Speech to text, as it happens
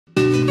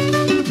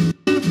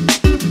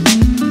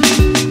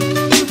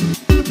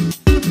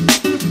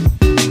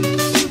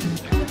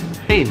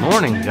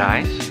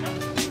guys.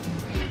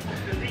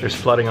 There's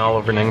flooding all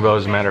over Ningbo.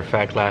 As a matter of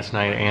fact, last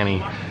night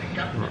Annie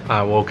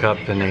woke up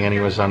and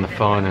Annie was on the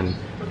phone and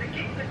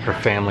her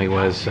family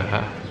was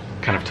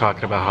kind of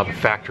talking about how the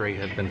factory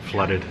had been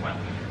flooded.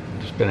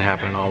 It's been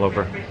happening all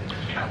over.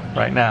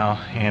 Right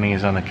now, Annie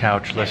is on the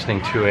couch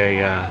listening to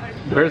a,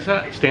 where's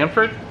that?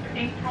 Stanford?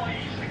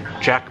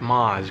 Jack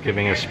Ma is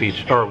giving a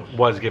speech, or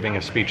was giving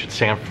a speech at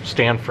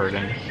Stanford,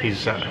 and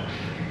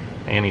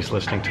Annie's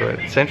listening to it.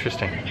 It's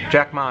interesting.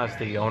 Jack Ma is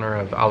the owner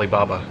of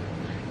Alibaba.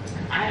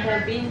 I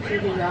have been to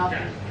his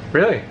office.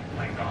 Really?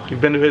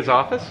 You've been to his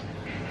office?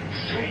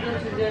 I've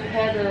been to the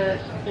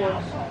head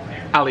force.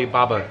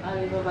 Alibaba.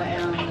 Alibaba,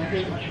 and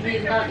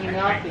he's not in the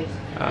office,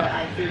 but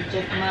I see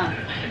Jack Ma.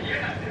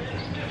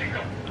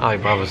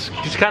 Alibaba's,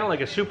 he's kind of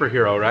like a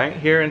superhero, right?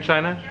 Here in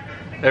China,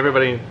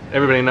 everybody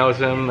knows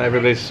him.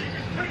 Everybody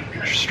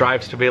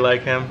strives to be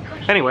like him.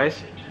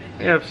 Anyways,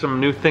 we have some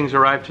new things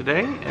arrived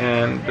today,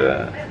 and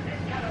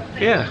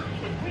yeah,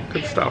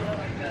 good stuff.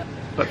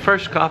 But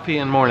first, coffee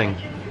and morning.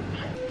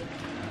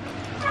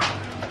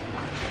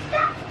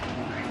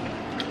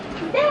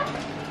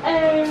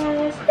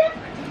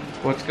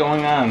 What's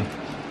going on?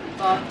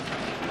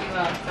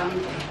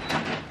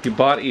 You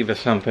bought Eva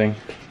something.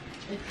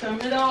 It's a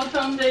middle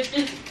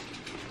something.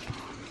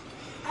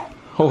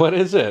 What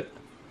is it?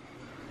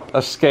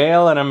 A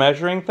scale and a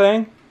measuring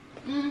thing?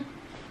 Do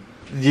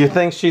you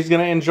think she's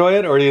gonna enjoy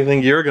it, or do you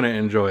think you're gonna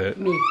enjoy it?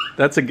 Me.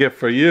 That's a gift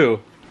for you.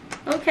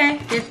 Okay,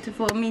 gift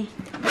for me.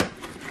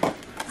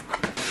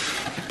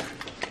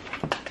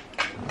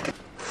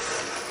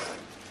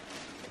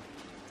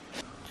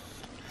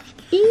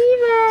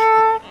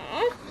 Eva!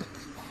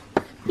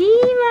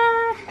 Eva!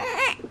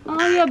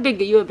 Oh, you're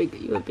big, you're big,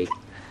 you're big.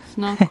 It's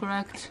not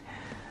correct.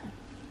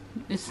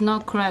 It's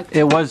not correct.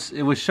 It was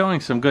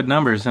showing some good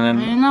numbers, and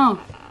then I know.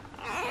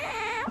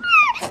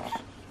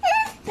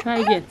 Try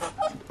again.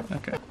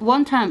 Okay.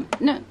 One time.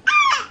 No.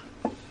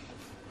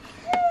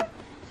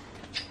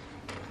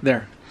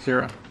 There,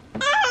 0.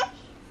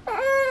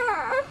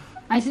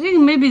 I think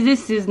maybe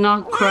this is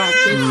not correct.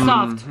 It's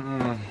soft.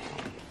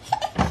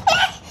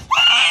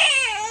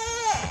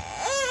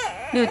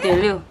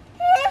 6.6.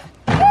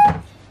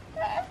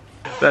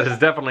 That is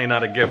definitely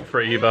not a gift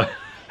for Eva.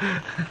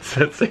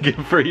 That's a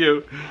gift for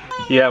you.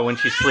 Yeah, when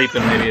she's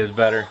sleeping, maybe it's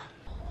better.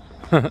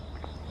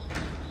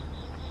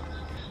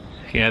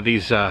 Yeah,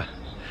 these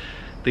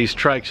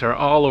trikes are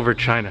all over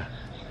China,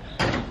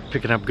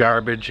 picking up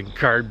garbage and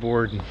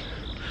cardboard and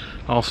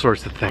all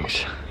sorts of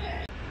things.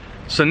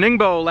 So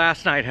Ningbo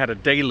last night had a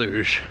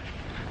deluge.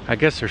 I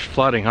guess there's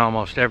flooding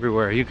almost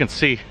everywhere. You can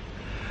see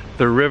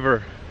the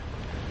river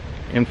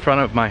in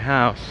front of my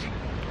house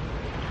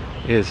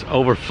is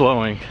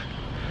overflowing.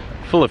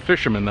 Full of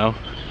fishermen though.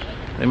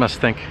 They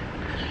must think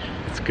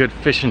it's good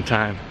fishing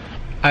time.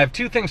 I have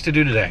 2 things to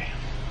do today.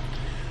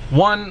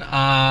 One,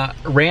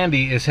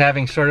 Randy is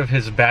having sort of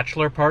his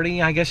bachelor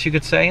party, I guess you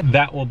could say.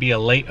 That will be a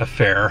late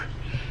affair.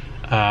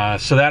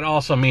 So that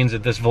also means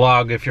that this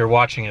vlog, if you're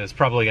watching it, is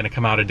probably going to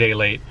come out a day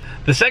late.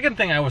 The second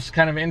thing I was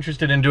kind of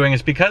interested in doing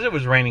is because it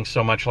was raining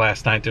so much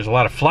last night, there's a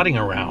lot of flooding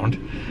around,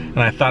 and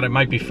I thought it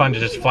might be fun to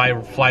just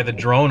fly the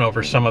drone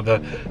over some of the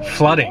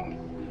flooding.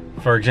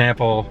 For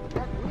example,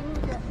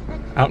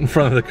 out in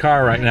front of the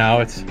car right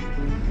now, it's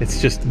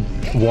just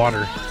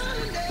water.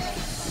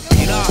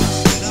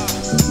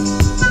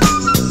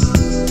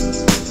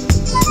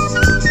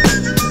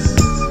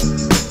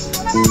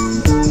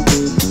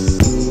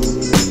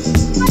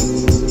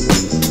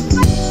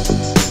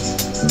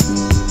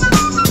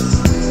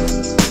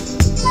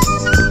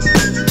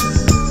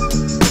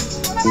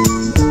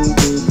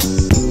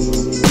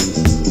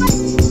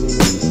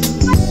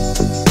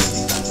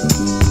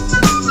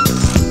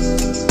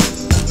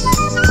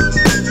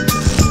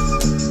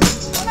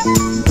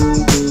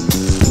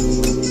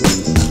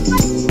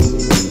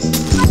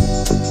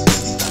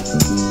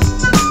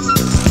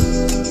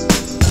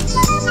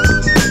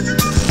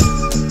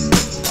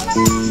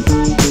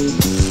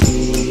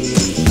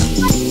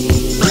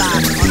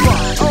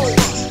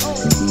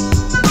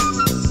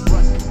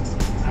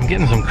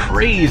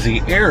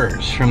 Crazy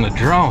errors from the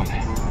drone.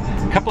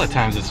 A couple of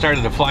times it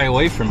started to fly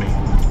away from me.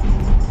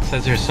 It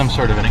says there's some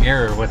sort of an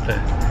error with the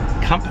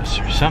compass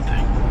or something.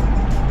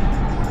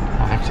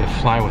 I'll have to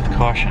fly with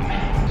caution.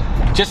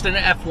 Just an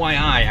FYI,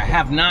 I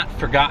have not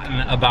forgotten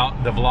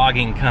about the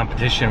vlogging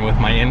competition with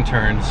my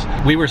interns.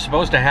 We were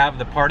supposed to have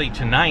the party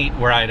tonight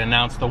where I'd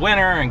announce the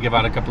winner and give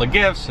out a couple of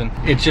gifts, and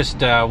it's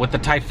just with the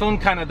typhoon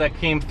kind of that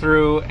came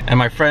through, and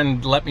my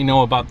friend let me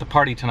know about the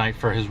party tonight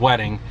for his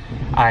wedding,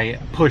 I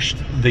pushed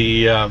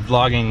the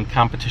vlogging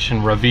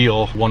competition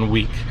reveal 1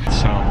 week.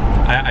 So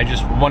I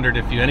just wondered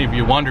if any of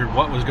you wondered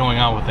what was going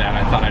on with that.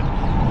 I thought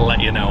I'd let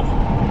you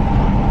know.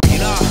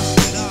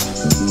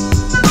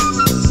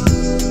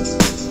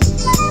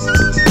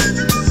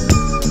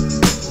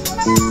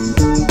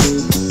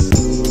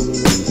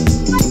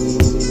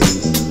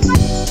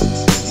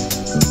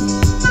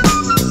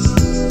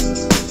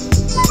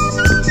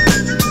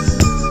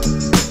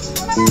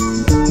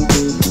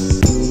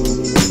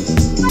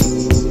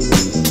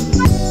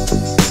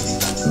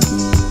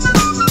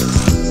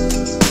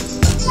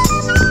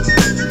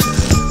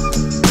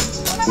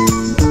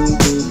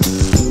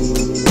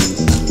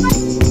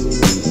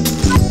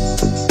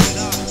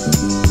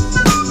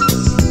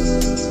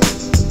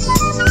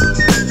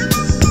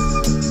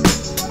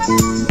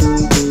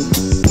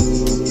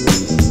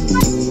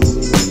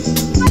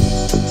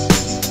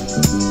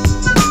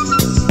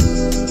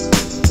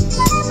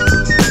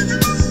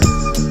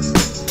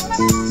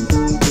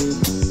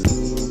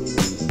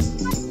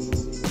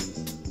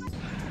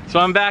 So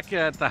I'm back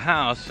at the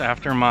house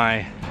after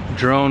my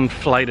drone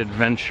flight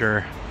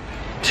adventure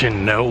to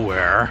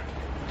nowhere.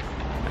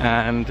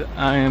 And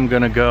I am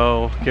gonna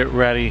go get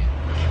ready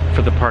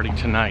for the party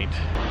tonight.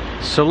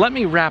 So let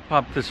me wrap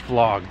up this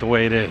vlog the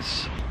way it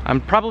is. I'm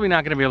probably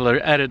not gonna be able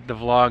to edit the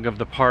vlog of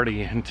the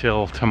party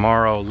until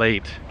tomorrow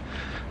late.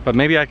 But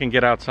maybe I can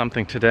get out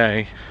something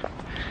today.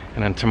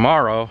 And then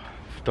tomorrow,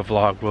 the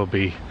vlog will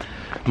be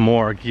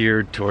more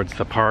geared towards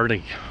the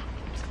party.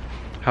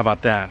 How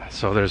about that?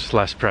 So there's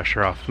less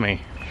pressure off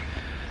me.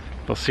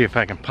 We'll see if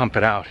I can pump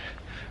it out.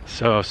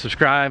 So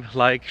subscribe,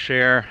 like,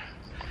 share,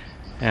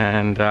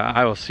 and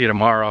I will see you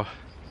tomorrow.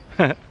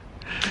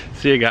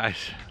 See you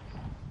guys.